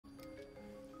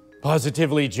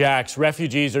Positively, Jax,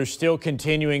 refugees are still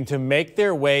continuing to make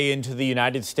their way into the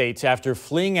United States after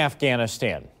fleeing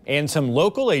Afghanistan. And some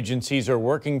local agencies are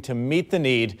working to meet the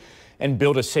need and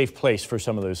build a safe place for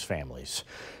some of those families.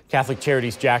 Catholic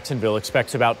Charities Jacksonville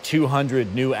expects about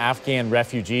 200 new Afghan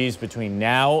refugees between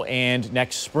now and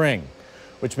next spring,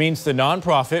 which means the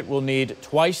nonprofit will need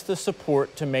twice the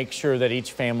support to make sure that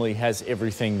each family has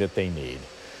everything that they need.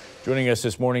 Joining us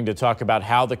this morning to talk about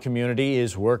how the community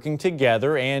is working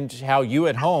together and how you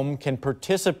at home can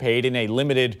participate in a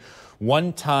limited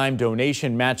one-time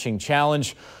donation matching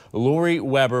challenge, Lori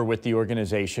Weber with the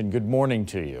organization. Good morning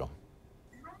to you.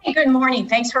 Hey, good morning.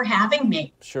 Thanks for having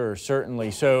me. Sure, certainly.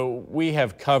 So we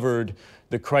have covered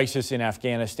the crisis in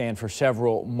Afghanistan for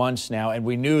several months now, and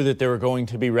we knew that there were going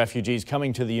to be refugees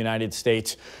coming to the United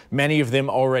States. Many of them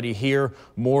already here,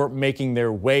 more making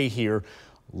their way here.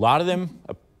 A lot of them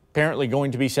apparently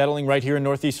going to be settling right here in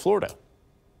Northeast Florida.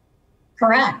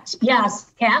 Correct. Yes.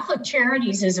 Catholic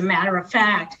Charities, as a matter of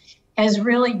fact, has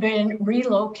really been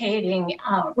relocating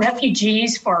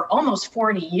refugees for almost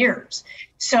 40 years.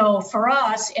 So for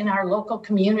us in our local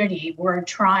community, we're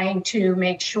trying to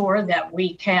make sure that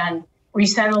we can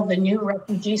resettle the new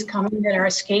refugees coming that are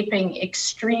escaping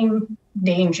extreme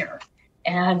danger.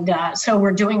 And so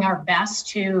we're doing our best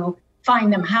to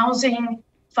find them housing,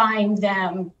 find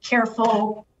them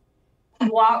careful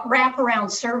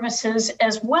wraparound services,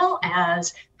 as well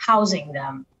as housing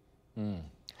them.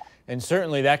 And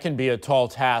certainly that can be a tall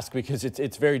task because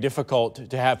it's very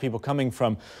difficult to have people coming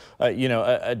from,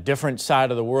 a different side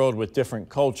of the world with different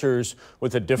cultures,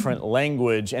 with a different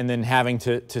language, and then having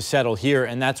to settle here.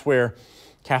 And that's where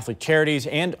Catholic Charities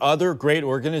and other great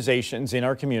organizations in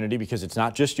our community, because it's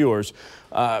not just yours,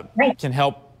 can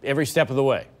help every step of the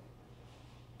way.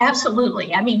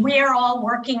 Absolutely. I mean, we are all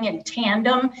working in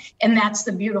tandem, and that's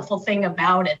the beautiful thing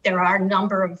about it. There are a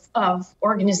number of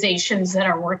organizations that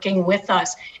are working with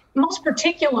us. Most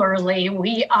particularly,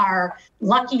 we are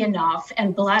lucky enough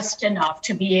and blessed enough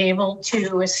to be able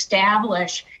to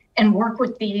establish and work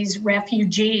with these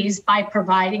refugees by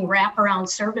providing wraparound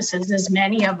services, as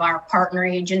many of our partner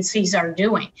agencies are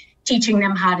doing, teaching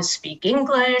them how to speak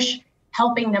English,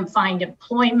 helping them find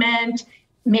employment,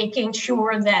 making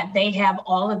sure that they have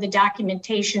all of the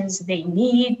documentations they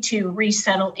need to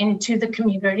resettle into the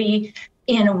community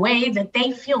in a way that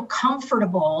they feel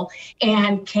comfortable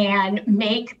and can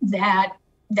make that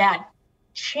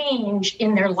change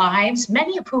in their lives,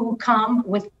 many of whom come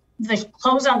with the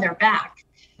clothes on their back.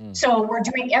 So we're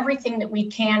doing everything that we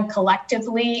can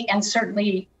collectively, and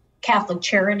certainly Catholic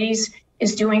Charities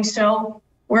is doing so.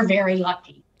 We're very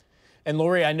lucky. And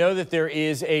Lori, I know that there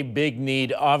is a big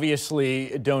need.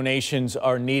 Obviously, donations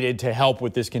are needed to help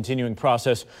with this continuing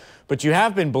process, but you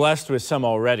have been blessed with some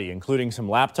already, including some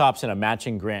laptops and a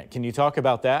matching grant. Can you talk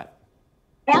about that?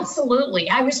 Absolutely.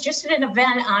 I was just at an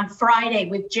event on Friday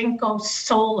with Jinko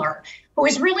Solar, who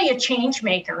is really a change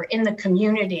maker in the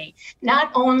community.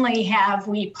 Not only have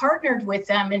we partnered with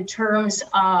them in terms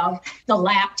of the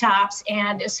laptops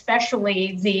and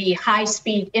especially the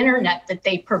high-speed internet that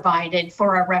they provided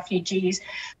for our refugees,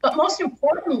 but most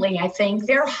importantly, I think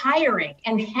they're hiring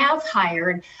and have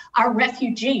hired our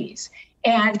refugees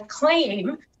and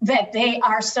claim that they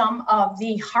are some of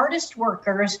the hardest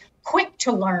workers, quick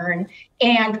to learn,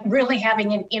 and really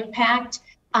having an impact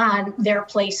on their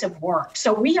place of work.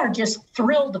 So we are just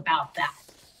thrilled about that.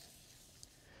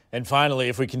 And finally,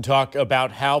 if we can talk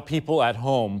about how people at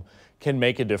home can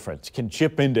make a difference, can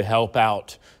chip in to help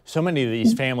out so many of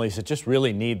these families that just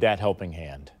really need that helping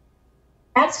hand.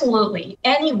 Absolutely.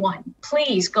 Anyone,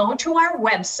 please go to our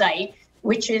website,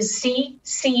 which is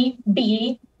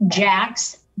ccbjax.org.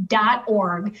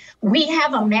 We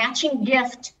have a matching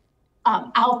gift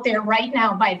out there right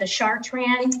now by the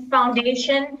Chartrand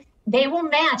Foundation. They will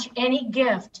match any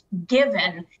gift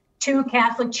given to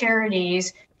Catholic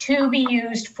Charities to be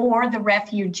used for the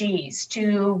refugees,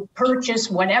 to purchase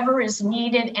whatever is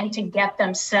needed and to get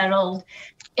them settled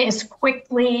as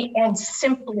quickly and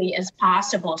simply as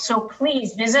possible. So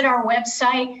please visit our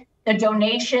website. The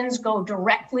donations go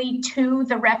directly to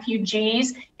the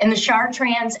refugees, and the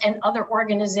Chartrands and other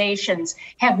organizations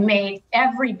have made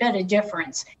every bit of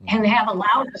difference and have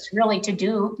allowed us really to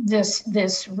do this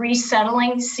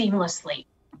resettling seamlessly.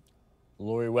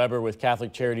 Lori Weber with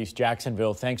Catholic Charities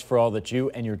Jacksonville, thanks for all that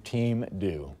you and your team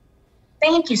do.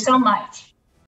 Thank you so much.